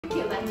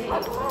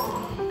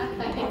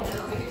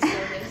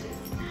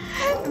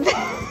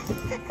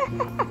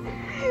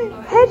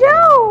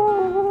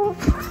Hello.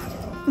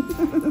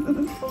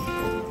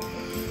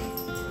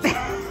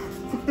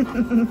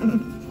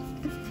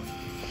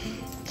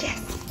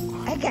 Yes,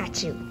 I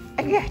got you.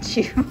 I got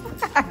you.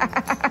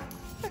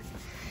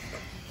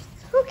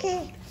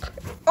 Okay.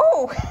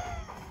 Oh.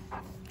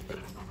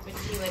 What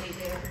do you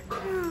do?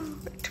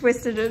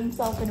 Twisted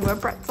himself into a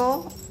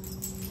pretzel.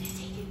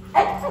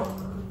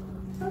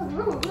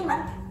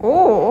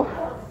 Oh.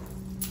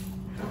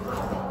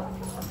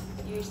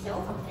 You're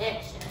so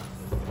vicious.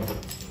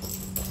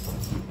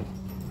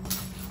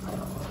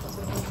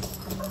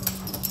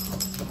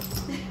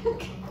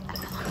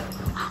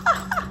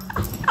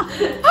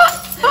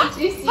 Do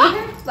you see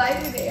her fly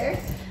through the air?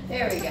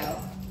 There we go.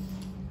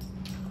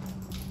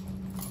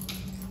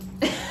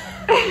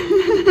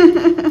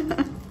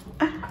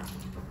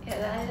 Yeah,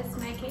 that is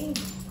my game.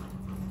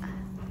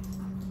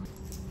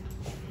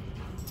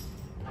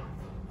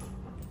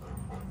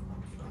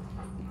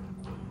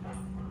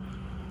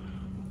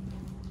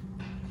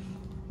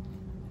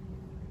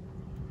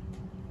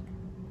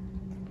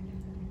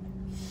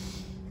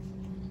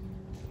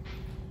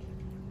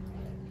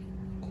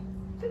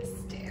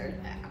 Stare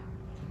now.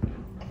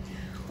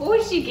 Oh,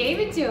 she gave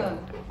it to him.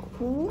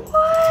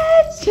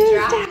 What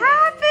just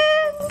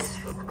happened?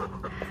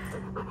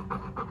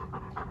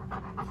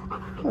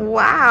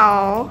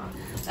 Wow.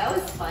 That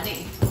was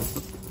funny.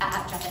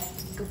 Ah, drop it.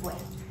 Good boy.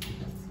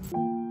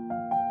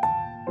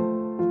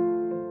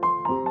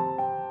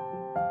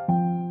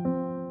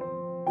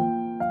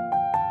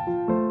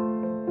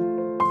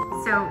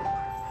 So,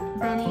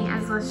 Benny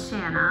is with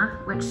Shanna,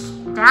 which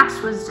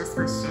Dash was just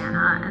with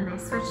Shanna, and they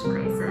switched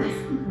places.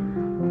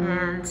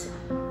 And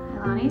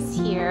Leilani's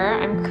here.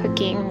 I'm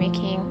cooking,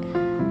 making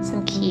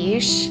some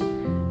quiche.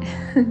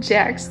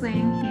 Jack's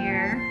laying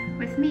here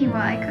with me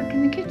while I cook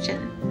in the kitchen.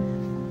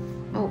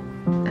 Oh,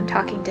 I'm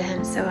talking to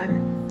him, so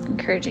I'm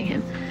encouraging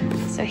him.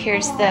 So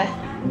here's the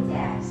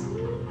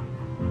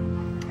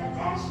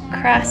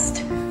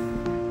crust.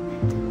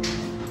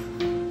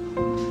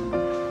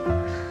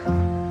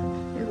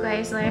 You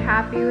guys are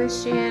happy with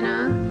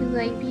Shanna? You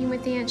like being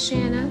with Aunt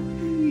Shanna?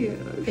 Yeah.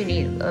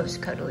 Benny loves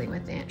cuddling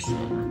with Aunt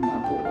Shanna. My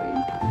boy.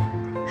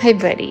 Hi,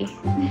 buddy.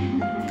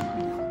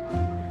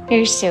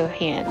 You're so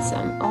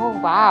handsome. Oh,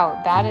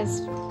 wow. That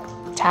is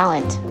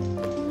talent.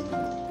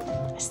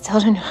 I still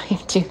don't know how you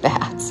do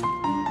that.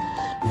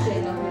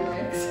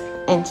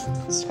 And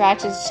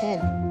scratch his chin.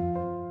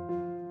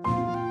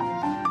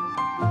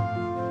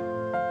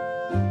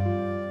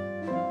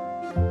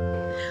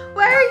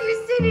 Why are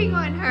you sitting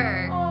on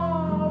her?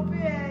 Oh,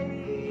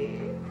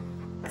 Betty.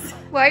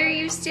 Why are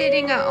you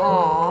sitting on?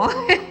 Oh,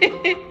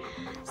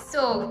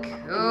 so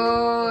cute.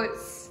 Oh.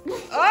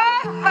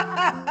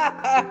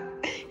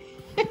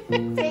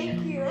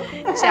 Thank you.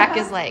 Jack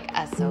is like,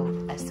 I'm so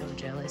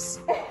jealous.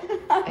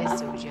 I'm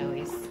so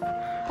jealous.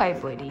 Hi,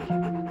 buddy.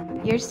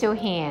 You're so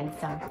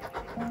handsome.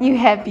 You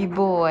happy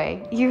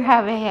boy. You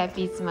have a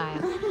happy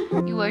smile.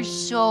 You are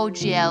so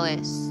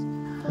jealous.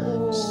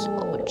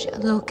 So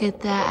jealous. Look at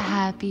that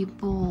happy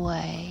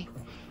boy.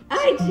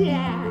 Hi,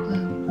 Jack.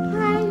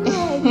 Hi,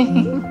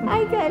 Betty.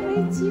 I got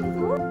with you.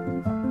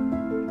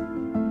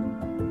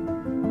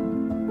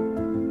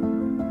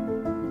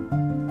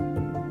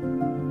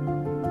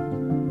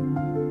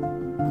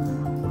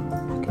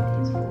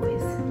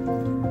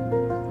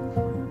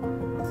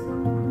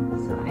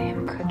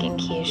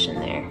 In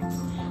there.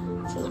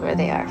 This is where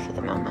they are for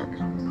the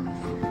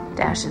moment.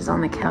 Dash is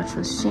on the couch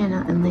with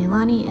Shanna, and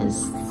Leilani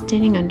is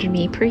standing under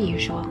me per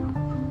usual.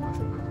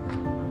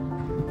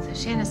 So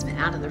Shanna's been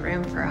out of the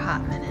room for a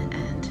hot minute,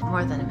 and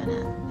more than a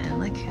minute. And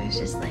look who's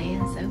just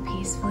laying so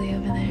peacefully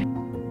over there.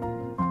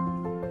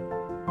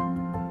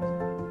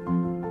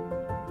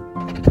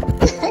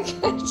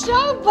 Good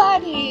job,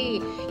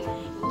 buddy!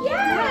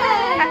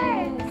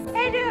 Yes!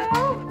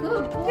 Hello.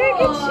 Good boy!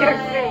 Look at your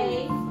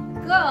face.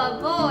 Good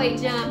boy,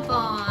 jump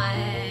on.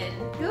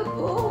 Good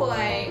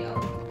boy.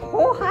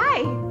 Oh,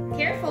 hi.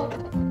 Careful.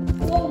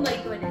 Oh my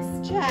goodness.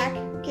 Jack,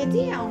 get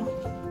down.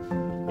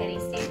 Benny,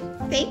 stay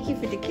Thank you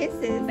for the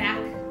kisses.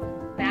 back.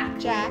 Back.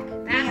 Jack,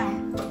 Back.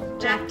 down.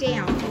 Jack,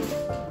 down.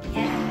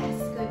 Yes,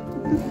 good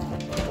boy.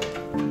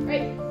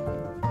 Right.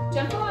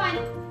 Jump on.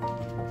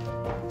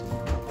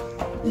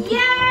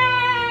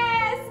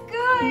 Yes!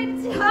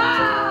 Good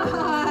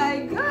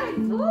job! Good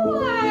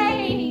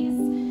boys!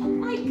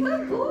 My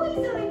good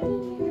boys are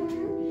here.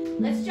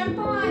 Let's jump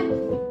on.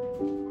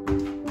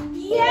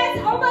 Yes,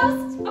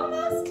 almost,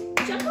 almost.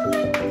 Jump on.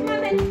 Come on,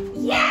 Ben.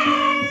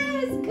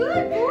 Yes!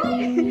 Good boy.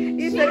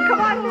 You said, come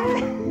on,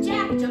 then.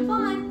 Jack, jump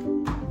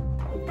on.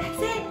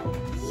 That's it.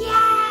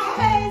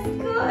 Yes!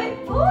 Good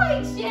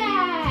boy,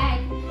 Jack.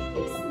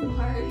 You're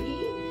smarty.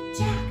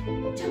 Jack,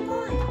 jump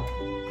on.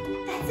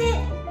 That's it.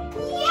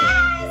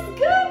 Yes!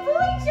 Good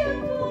boy,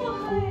 jump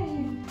on.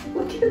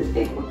 Look at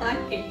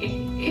Leilani.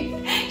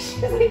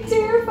 She's like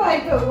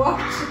terrified but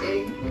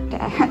watching.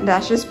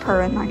 Dash is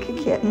purring like a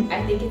kitten.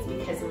 I think it's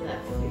because of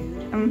that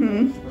food.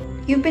 Mm-hmm.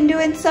 You've been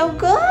doing so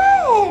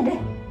good.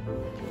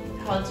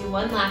 I'll do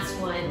one last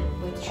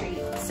one with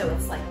treats, so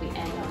it's like we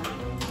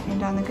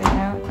end on the good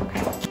note.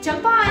 Okay.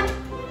 Jump on.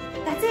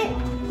 That's it.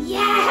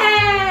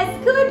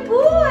 Yes, good boy.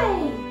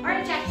 All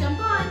right, Jack, jump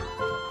on.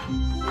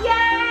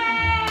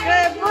 Yay!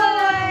 Good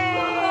boy.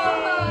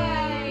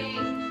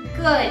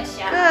 Good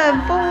job. Good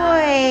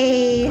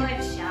boy.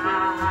 Good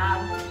job.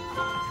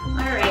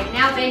 All right,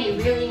 now Benny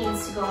really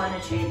needs to go on a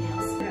treadmill.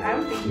 I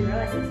don't think you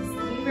realize this.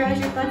 You realize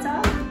your butt's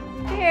up?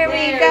 Here we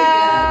There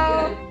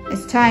go. Good.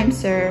 It's time,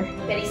 sir.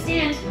 Benny,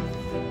 stand.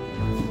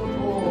 Good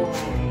boy.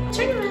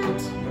 Turn around.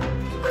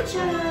 Good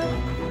job.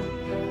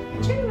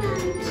 Turn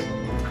around.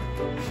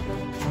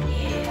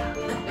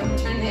 Yeah.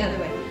 Turn the other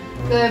way.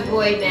 Good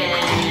boy,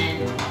 Ben.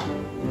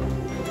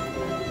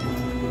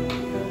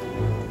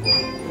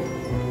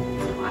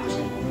 Watch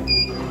it.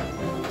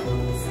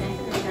 Stand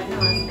for the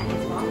treadmill as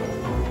Benny's walking.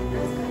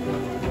 That's good.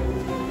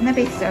 Wouldn't that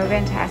be so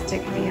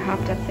fantastic if he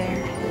hopped up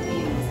there?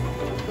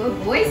 Good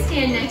boy,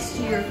 stand next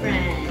to your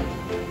friend.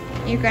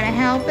 You're gonna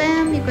help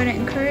him? You're gonna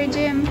encourage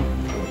him?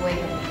 Good boy.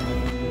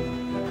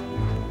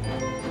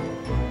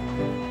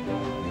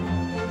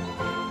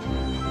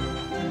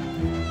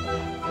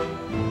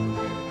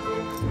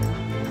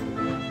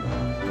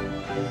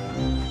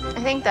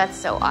 I think that's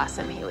so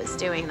awesome he was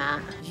doing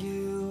that.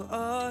 You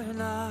are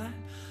not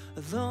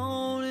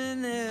alone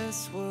in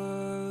this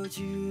world.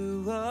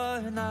 You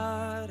are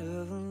not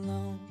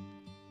alone.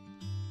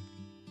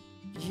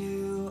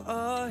 You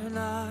are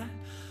not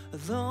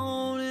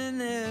alone in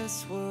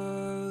this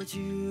world.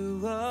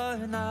 You are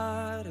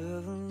not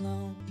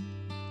alone.